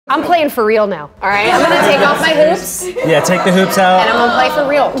I'm playing for real now, all right? I'm gonna take off my hoops. Yeah, take the hoops out. And I'm gonna play for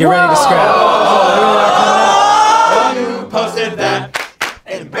real. Get ready to scrap. You posted that.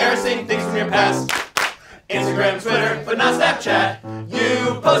 Embarrassing things from your past. Instagram, Twitter, but not Snapchat.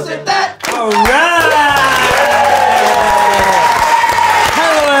 You posted that. All right.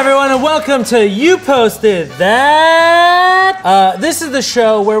 Hello, everyone, and welcome to You Posted That. This is the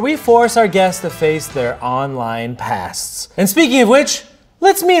show where we force our guests to face their online pasts. And speaking of which,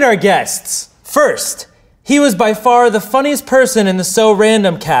 let's meet our guests. First, he was by far the funniest person in the So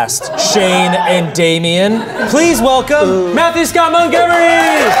Random cast, Shane and Damien. Please welcome Matthew Scott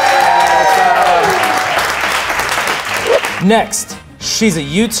Montgomery. Next, she's a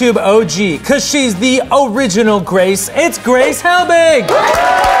YouTube OG, cause she's the original Grace. It's Grace Helbig.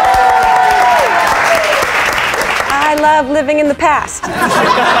 I love living in the past.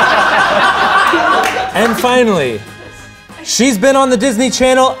 And finally, she's been on the Disney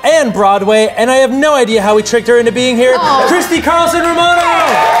Channel and Broadway, and I have no idea how we tricked her into being here. Oh. Christy, Carlson, Romano!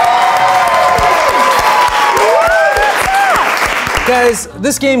 Guys,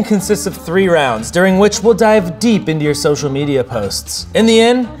 this game consists of 3 rounds, during which we'll dive deep into your social media posts. In the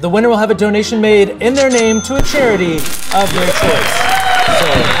end, the winner will have a donation made in their name to a charity of their choice. So,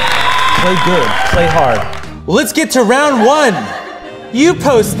 play good, play hard. Let's get to round 1. You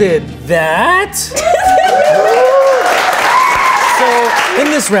posted that. So,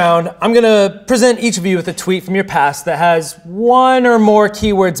 in this round, I'm gonna present each of you with a tweet from your past that has 1 or more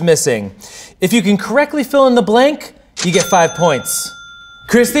keywords missing. If you can correctly fill in the blank, you get 5 points.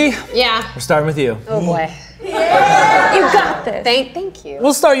 Christy? Yeah. We're starting with you. Oh boy. You got this. Thank you.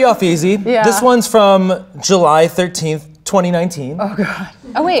 We'll start you off easy. Yeah. This one's from July 13th, 2019. Oh God.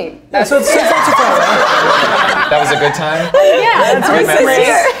 Oh wait. That was a good time? Yeah, that's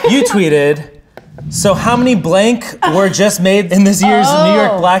recent. You tweeted, so how many blank were just made in this year's New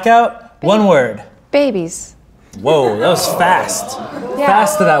York blackout? 1 word. Babies. Whoa, that was fast. Yeah.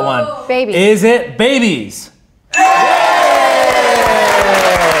 Fast to that one. Babies. Is it babies?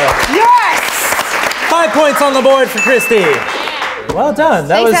 Yes! 5 points on the board for Christy. Well done.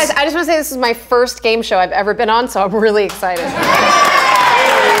 That Thanks, was... guys. I just want to say this is my first game show I've ever been on, so I'm really excited.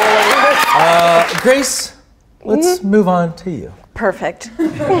 Grace, let's move on to you. Perfect.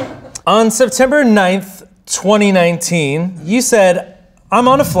 On September 9th, 2019, you said, I'm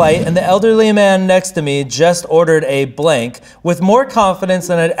on a flight and the elderly man next to me just ordered a blank with more confidence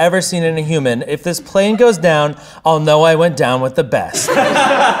than I'd ever seen in a human. If this plane goes down, I'll know I went down with the best.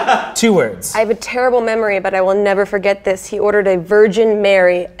 2 words. I have a terrible memory, but I will never forget this. He ordered a Virgin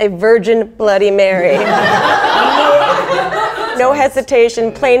Mary, a Virgin Bloody Mary. No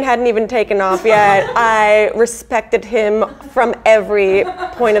hesitation, plane hadn't even taken off yet. I respected him from every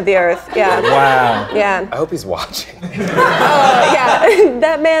point of the earth, yeah. Wow. Yeah. I hope he's watching. Yeah,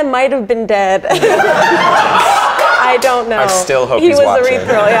 that man might have been dead. I don't know. I still hope he he's watching. He was a real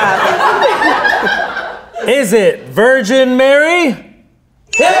thrill, yeah. Is it Virgin Mary?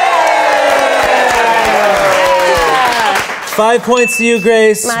 Yeah! 5 points to you,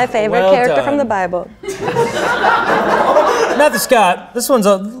 Grace. My favorite Well character done. from the Bible. Matthew Scott, this one's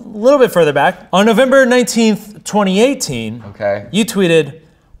a little bit further back. On November 19th, 2018, Okay. you tweeted,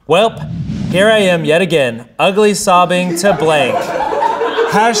 "Welp, here I am yet again, ugly sobbing to blank.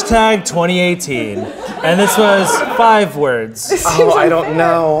 Hashtag 2018. And this was 5 words. Oh, I don't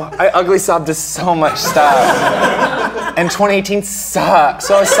know. I ugly sobbed to so much stuff. And 2018 sucks,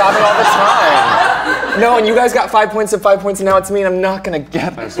 so I was sobbing all the time. No, and you guys got 5 points and 5 points, and now it's me, and I'm not gonna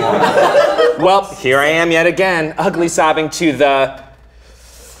get this one. Well, here I am yet again, ugly sobbing to the...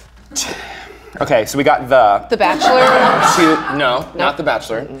 Okay, so we got The Bachelor? No, not The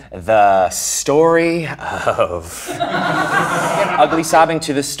Bachelor. The story of... ugly sobbing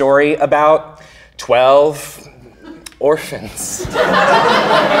to the story about 12 orphans.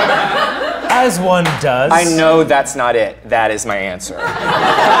 As one does. I know that's not it. That is my answer.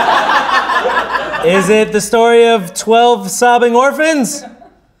 Is it the story of 12 sobbing orphans?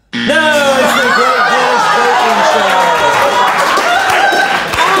 No, it's the Great British Baking Show.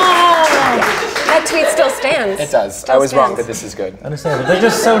 That tweet still stands. It does. I was wrong that this is good. Understand, they're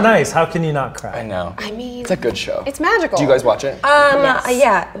just so nice. How can you not cry? I know. I mean, It's a good show. it's magical. Do you guys watch it?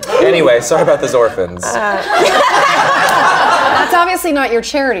 Yeah. Anyway, sorry about those orphans. That's obviously not your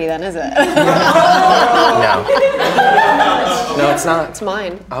charity then, is it? No. No, it's not. It's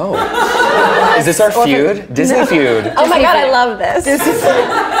mine. Oh. Is this our feud? Disney feud. Oh my God, I love this.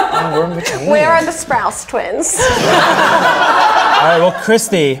 Oh, we're in between. Where are the Sprouse twins? All right, well,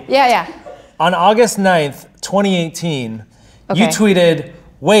 Christy, Yeah. on August 9th, 2018, you Okay. tweeted,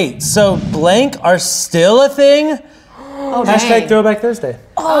 wait, so blank are still a thing? Hashtag Throwback Thursday.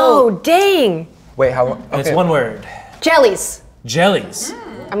 Oh, dang. Wait, how? Okay. It's one word. Jellies. Jellies.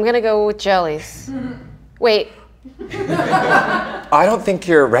 I'm gonna go with jellies. Wait. I don't think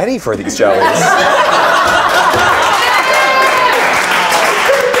you're ready for these jellies.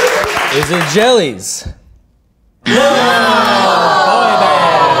 Is it jellies?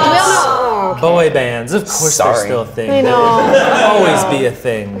 Boy bands, of course they're still a thing. I know. Always be a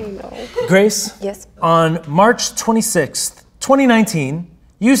thing. Grace? Yes. On March 26th, 2019,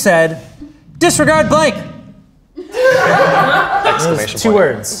 you said, disregard blank. Exclamation Two point.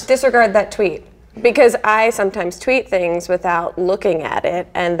 words. Disregard that tweet. Because I sometimes tweet things without looking at it,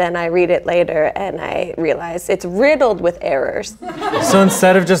 and then I read it later and I realize it's riddled with errors. So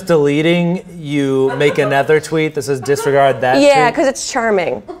instead of just deleting, you make another tweet that says disregard that Yeah, tweet? because it's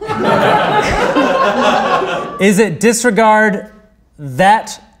charming. Is it disregard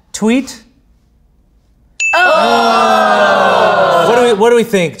that tweet? Oh! What do we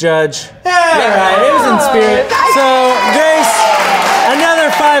think, Judge? Yeah, right. It was in spirit. So, Grace, another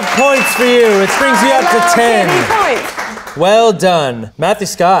 5 points for you, which brings you up to 10. Points. Well done. Matthew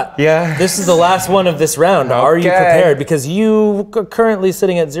Scott. Yeah. This is the last one of this round. Are you prepared? Because you are currently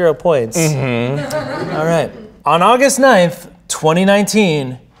sitting at 0 points. Mm-hmm. All right. On August 9th,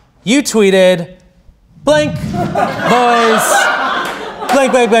 2019, you tweeted, blank, boys,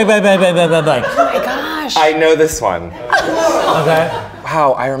 blank, blank, blank, blank, blank, blank, blank, blank. Oh my gosh. I know this one. Okay.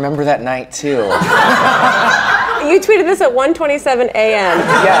 Wow, I remember that night too. You tweeted this at 1:27 a.m.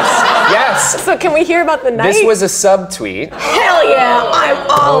 Yes. So can we hear about the night? This was a subtweet, Hell yeah, I'm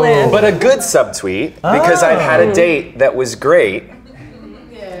all in. but a good subtweet because I'd had a date that was great.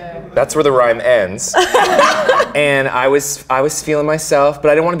 That's where the rhyme ends. And I was feeling myself, but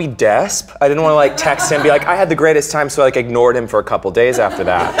I didn't want to be desp. I didn't want to like text him and be like, I had the greatest time, so I like ignored him for a couple days after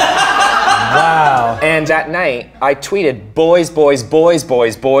that. Wow. And that night, I tweeted, boys, boys, boys,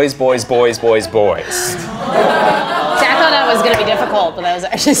 boys, boys, boys, boys, boys, boys. See, I thought that was gonna be difficult, but that was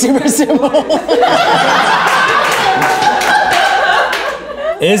actually super simple.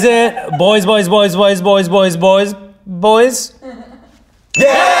 Is it boys, boys, boys, boys, boys, boys, boys, boys?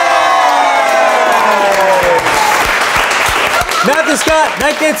 Matthew Scott,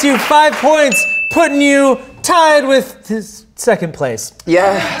 that gets you 5 points, putting you tied with his second place.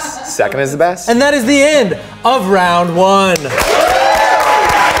 Yes. Second is the best. And that is the end of round one.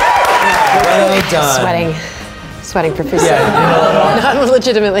 Well done. Sweating profusely. Yeah, Not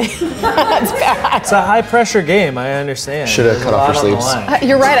legitimately. That's bad. it's a high pressure game, I understand. Should have cut off your sleeves.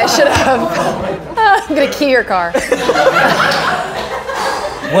 You're right, I should have. I'm gonna key your car.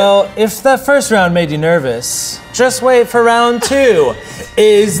 Well, if that first round made you nervous, just wait for round two.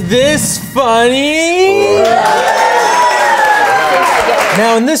 Is this funny?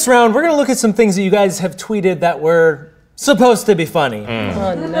 Now in this round, we're gonna look at some things that you guys have tweeted that were supposed to be funny.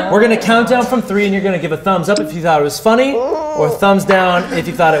 Oh, no. We're gonna count down from 3 and you're gonna give a thumbs up if you thought it was funny, or thumbs down if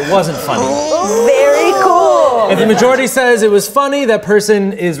you thought it wasn't funny. Very cool. If the majority says it was funny, that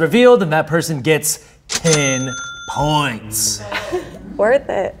person is revealed and that person gets 10 points. Worth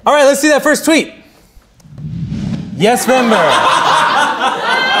it. All right, let's see that first tweet. Yes, member.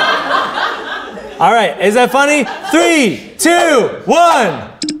 All right, is that funny? 3, 2,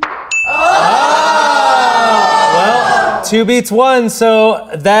 1. Well, 2 beats 1, so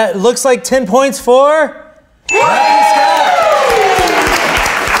that looks like 10 points for... All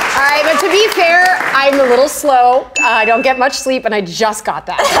right, but to be fair, I'm a little slow. I don't get much sleep, and I just got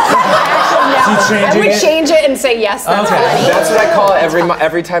that. I would change it and say yes. That's funny. That's what I call it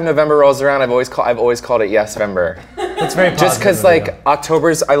every time November rolls around. I've always called it Yes-Vember. It's very positive. Just because like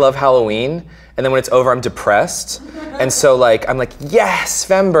October's, I love Halloween, and then when it's over, I'm depressed, and so like I'm like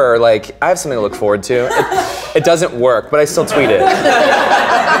Yes-Vember. Like I have something to look forward to. It doesn't work, but I still tweet it.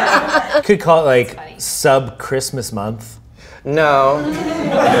 You could call it like sub-Christmas month. No.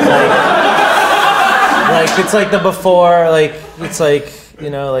 Like it's like the before, like it's like, you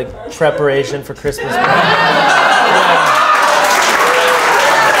know, like preparation for Christmas.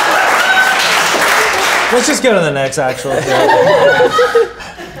 Let's just go to the next actual thing.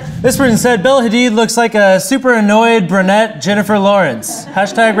 This person said, Bella Hadid looks like a super annoyed brunette Jennifer Lawrence.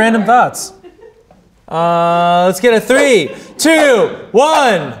 Hashtag random thoughts. Let's get a 3, 2,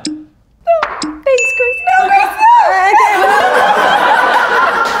 1. Thanks, Chris. No, Chris.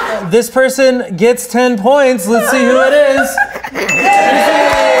 This person gets 10 points. Let's see who it is.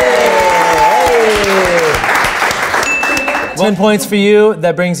 10 points for you.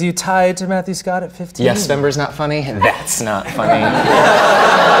 That brings you tied to Matthew Scott at 15. Yes-Vember's not funny. That's not funny.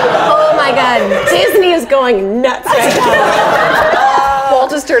 Oh my God, Disney is going nuts right now. Bolt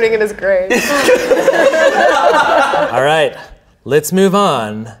just turning in his grave. All right, let's move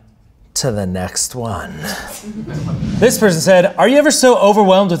on to the next one. This person said, are you ever so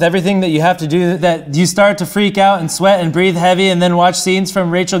overwhelmed with everything that you have to do that you start to freak out and sweat and breathe heavy and then watch scenes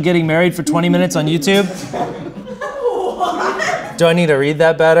from Rachel getting married for 20 minutes on YouTube? Do I need to read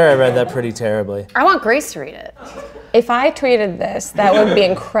that better? I read that pretty terribly. I want Grace to read it. If I tweeted this, that would be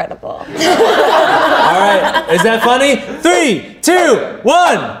incredible. All right, is that funny? 3, 2,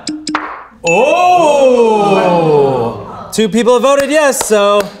 1. Oh! 2 people have voted yes,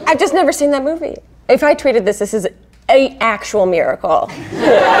 so. I've just never seen that movie. If I tweeted this, this is an actual miracle.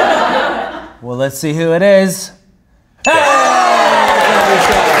 Well, let's see who it is. Hey!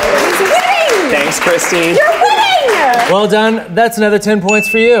 Thanks, Christy. You're winning! Well done. That's another 10 points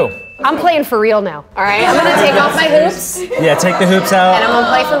for you. I'm playing for real now, all right? I'm gonna take off my hoops, and Yeah, take the hoops out. I'm gonna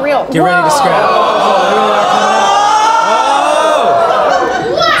play for real. Get ready to scrap.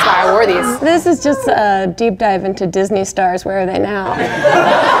 That's why I wore these. This is just a deep dive into Disney stars. Where are they now?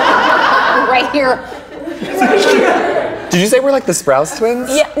 Right here. Did you say we're like the Sprouse twins?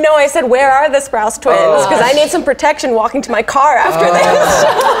 Yeah, no, I said, where are the Sprouse twins? Because I need some protection walking to my car after this.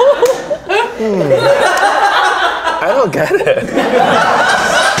 I don't get it.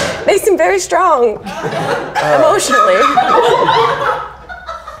 They seem very strong, emotionally.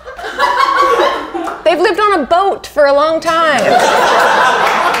 They've lived on a boat for a long time.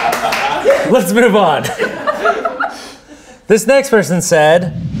 Let's move on. This next person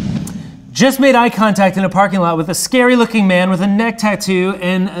said, just made eye contact in a parking lot with a scary looking man with a neck tattoo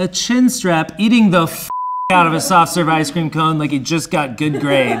and a chin strap eating the out of a soft serve ice cream cone like he just got good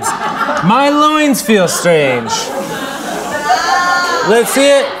grades. My loins feel strange. Let's see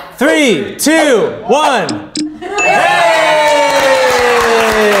it. 3, 2, 1. Hey!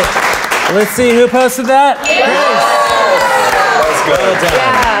 Let's see who posted that. That's good. Well done.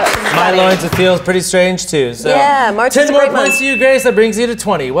 Yeah, My loins, it feels pretty strange too. So Yeah, March is 10 a more great points month. to you, Grace. That brings you to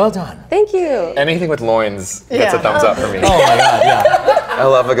 20. Well done. Thank you. Anything with loins gets a Yeah. thumbs up for me. Oh my God, yeah. I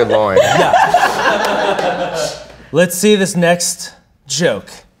love a good loin. Let's see this next joke.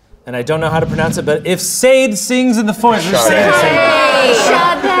 And I don't know how to pronounce it, but if Sade sings in the forest, Sade?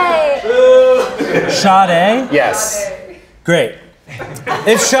 Yes. Great.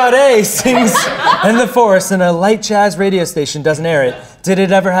 If Sade sings in the forest and a light jazz radio station doesn't air it, did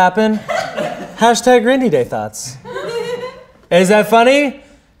it ever happen? Hashtag rainy day thoughts. Is that funny?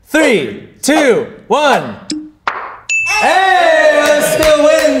 3, 2, 1. Hey, it still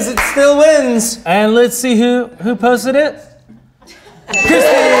wins. It still wins. And let's see who posted it.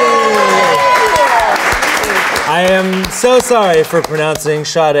 Christy. I am so sorry for pronouncing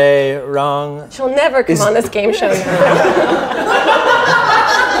Sade wrong. She'll never come on this game show now.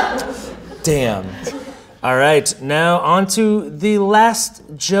 Damn. All right, now on to the last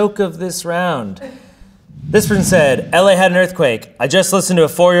joke of this round. This person said, LA had an earthquake. I just listened to a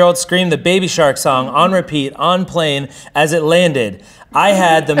 4-year-old scream the Baby Shark song on repeat on plane as it landed. I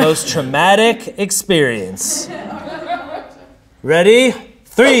had the most traumatic experience. Ready?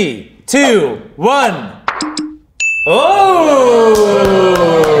 3, 2, 1. Oh!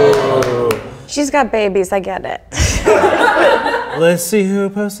 She's got babies, I get it. Let's see who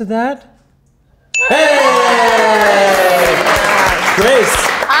posted that. Hey! Grace.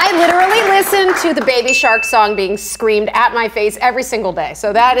 I literally listen to the Baby Shark song being screamed at my face every single day,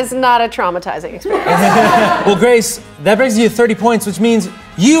 so that is not a traumatizing experience. Well, Grace, that brings you to 30 points, which means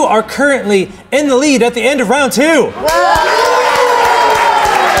you are currently in the lead at the end of round 2.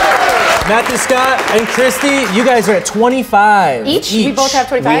 Matthew, Scott, and Christy, you guys are at 25. Each? We both have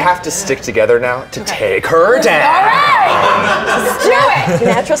 25? We have to stick together now to take her down. All right! Let's do it!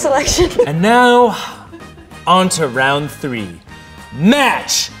 Natural selection. And now, on to round 3.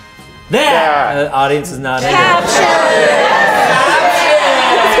 Match that! The audience is not into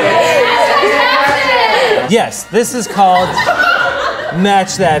it. Yes, this is called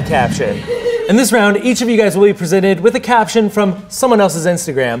Match That Caption. In this round, each of you guys will be presented with a caption from someone else's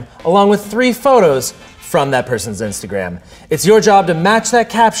Instagram, along with 3 photos from that person's Instagram. It's your job to match that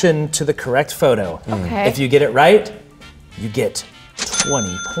caption to the correct photo. Okay. If you get it right, you get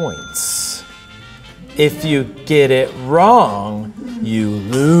 20 points. If you get it wrong, you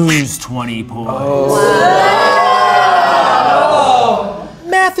lose 20 points. Oh.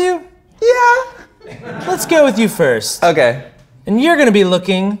 Matthew? Yeah? Let's go with you first. Okay. And you're gonna be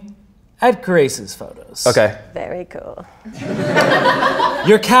looking at Grace's photos. Okay. Very cool.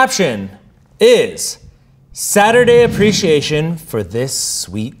 Your caption is Saturday appreciation for this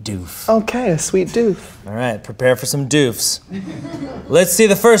sweet doof. Okay, a sweet doof. All right, prepare for some doofs. Let's see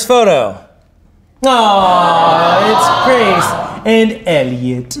the first photo. Aww, it's Grace and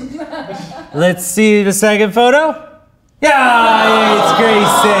Elliot. Let's see the second photo. Yeah, it's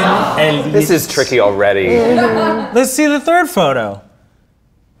Grace and Elliot. This is tricky already. Let's see the third photo.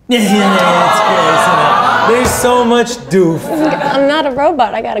 Yeah, it's Grace and Elliot. There's so much doof. I'm not a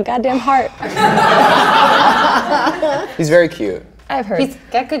robot. I got a goddamn heart. He's very cute. I've heard. He's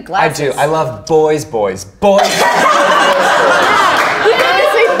got good glasses. I do. I love boys. You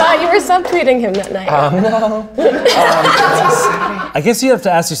honestly thought you were subtweeting him that night. No. I guess you have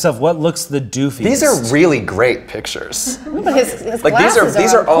to ask yourself, what looks the doofiest? These are really great pictures. But his Like glasses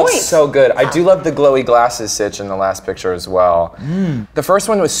these are all point. so good. I do love the glowy glasses stitch in the last picture as well. The first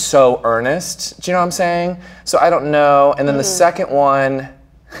one was so earnest. Do you know what I'm saying? So I don't know. And then the second one,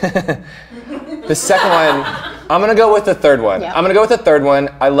 I'm gonna go with the third one. Yeah. I'm gonna go with the third one.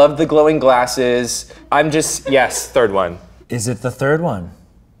 I love the glowing glasses. Yes, third one. Is it the third one?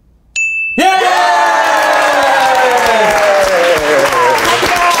 Yeah!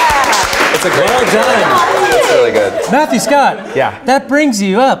 It's a great Well done. It's really good. Matthew Scott. Yeah. That brings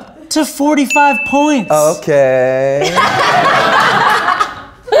you up to 45 points. Okay.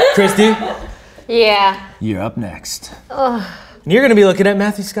 Christy, Yeah. you're up next. You're gonna be looking at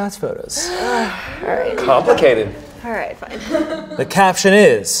Matthew Scott's photos. Complicated. All right, fine. The caption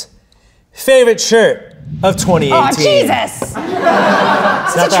is, favorite shirt of 2018. Oh, Jesus! It's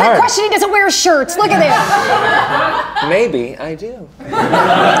not that Trick hard. question, he doesn't wear shirts. Look at this. Maybe I do.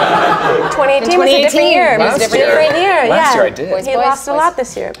 2018 was a different year. It was a Last different year. Last year I did. He lost a lot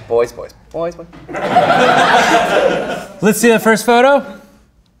this year. Boys. Let's see that first photo.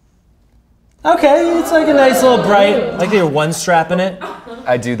 Okay, it's like a nice little bright, like your one strap in it.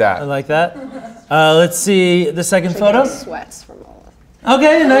 I do I that. like that. Let's see the second photo. Sweats from all of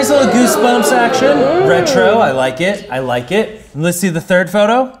Okay, nice little goosebumps action. Retro, I like it. Let's see the third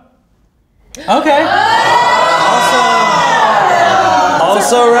photo. Okay.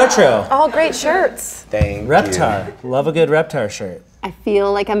 Also retro. All great shirts. Thank you. Reptar. Love a good Reptar shirt. I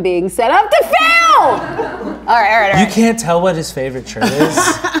feel like I'm being set up to fail! All right. You can't tell what his favorite shirt is.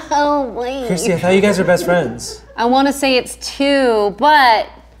 Oh, wait. Christy, I thought you guys were best friends. I want to say it's 2, but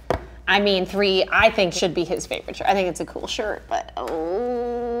I mean 3. I think should be his favorite shirt. I think it's a cool shirt, but I'm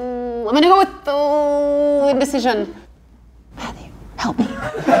gonna go with indecision. Matthew, help me.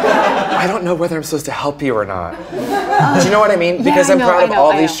 I don't know whether I'm supposed to help you or not. Do you know what I mean? Because I I'm know, proud I of know,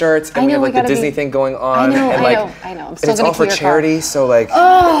 all I these know. shirts, and I we know, have we like the gotta be- Disney thing going on, I know, and I like, know. I'm and still it's gonna all for key your car. charity. So like,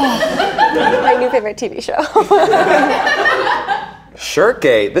 My new favorite TV show.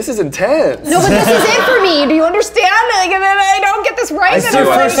 Shirtgate. This is intense. No, but this is it for me. Do you understand? Like, if I don't get this right, It's her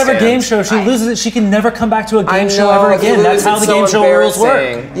first ever game show. She loses it. She can never come back to a game show ever if you again. That's lose, how the it's game so show rules work.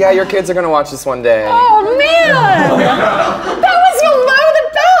 embarrassing. Yeah, your kids are gonna watch this one day. Oh man, that was below the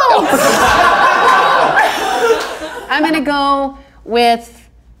belt. I'm gonna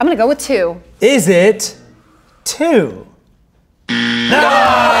go with 2. Is it 2? No!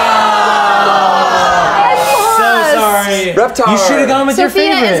 So sorry. Reptar. You should have gone with your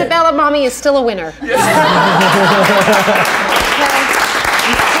Sophia favorite. Isabella Mommy is still a winner.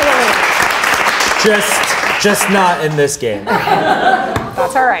 Just not in this game.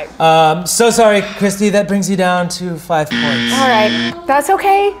 That's all right. So sorry, Christy. That brings you down to 5 points. All right, that's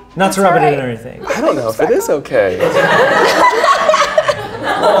okay. Not to rub it in or anything. I don't know if it is okay.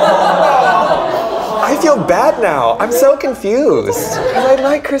 I feel bad now. I'm so confused. And I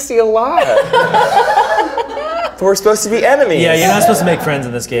like Christy a lot. But we're supposed to be enemies. Yeah, you're not supposed to make friends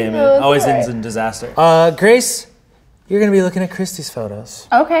in this game. It always ends in disaster. Grace, you're gonna be looking at Christy's photos.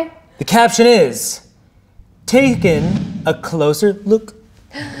 Okay. The caption is, taking a closer look.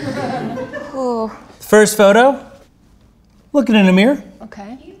 First photo, looking in a mirror.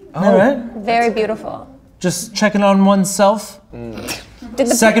 Okay. All right. Very beautiful. Just checking on oneself.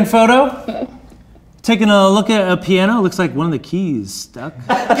 Second photo, taking a look at a piano. Looks like one of the keys stuck.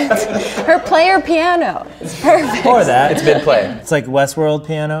 Her player piano. It's perfect. Or that. It's been played. It's like Westworld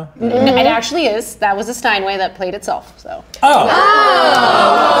piano. It actually is. That was a Steinway that played itself. So. Oh.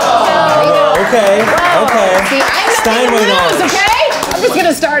 Okay. Okay. See, I'm Steinway knowledge. okay? I'm just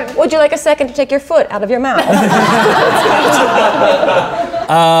gonna start. Would you like a second to take your foot out of your mouth?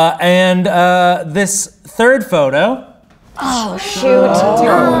 And this third photo. Oh, shoot.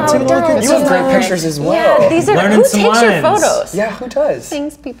 Take a look at You have great pictures as well. Yeah, these are, Learning who some takes your lines. photos? Yeah, who does?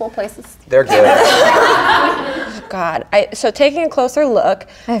 Things, people, places. They're good. God, so taking a closer look,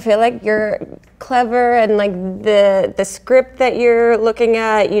 I feel like you're clever and like the script that you're looking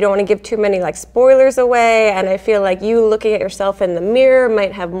at, you don't want to give too many like spoilers away, and I feel like you looking at yourself in the mirror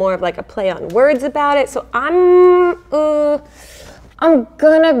might have more of like a play on words about it. So I'm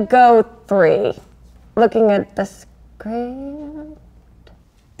gonna go 3. Looking at the Grant.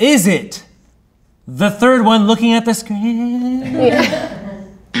 Is it the third one looking at the screen? I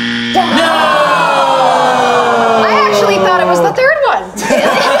actually thought it was the third one.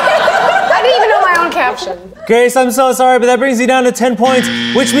 I didn't even know my own caption. Grace, I'm so sorry, but that brings you down to 10 points,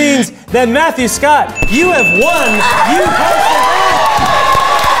 which means that Matthew Scott, you have won. You posted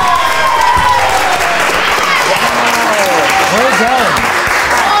Well done.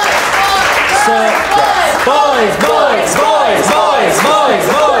 So, boys.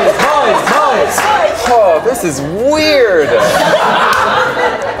 Oh, this is weird.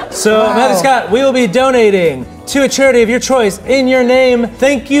 So, Matthew Scott, we will be donating to a charity of your choice in your name.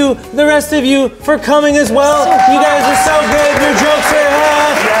 Thank you, the rest of you, for coming as well. You guys are so good. Your jokes are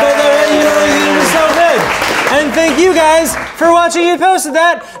you're so good. And thank you guys for watching You Posted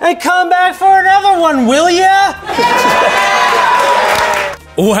That. And come back for another one, will ya?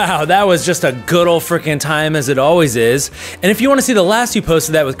 Wow, that was just a good old freaking time, as it always is. And if you want to see the last You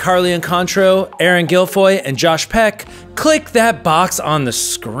Posted That with Carly and Contro, Aaron Guilfoy, and Josh Peck, click that box on the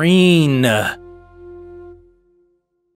screen.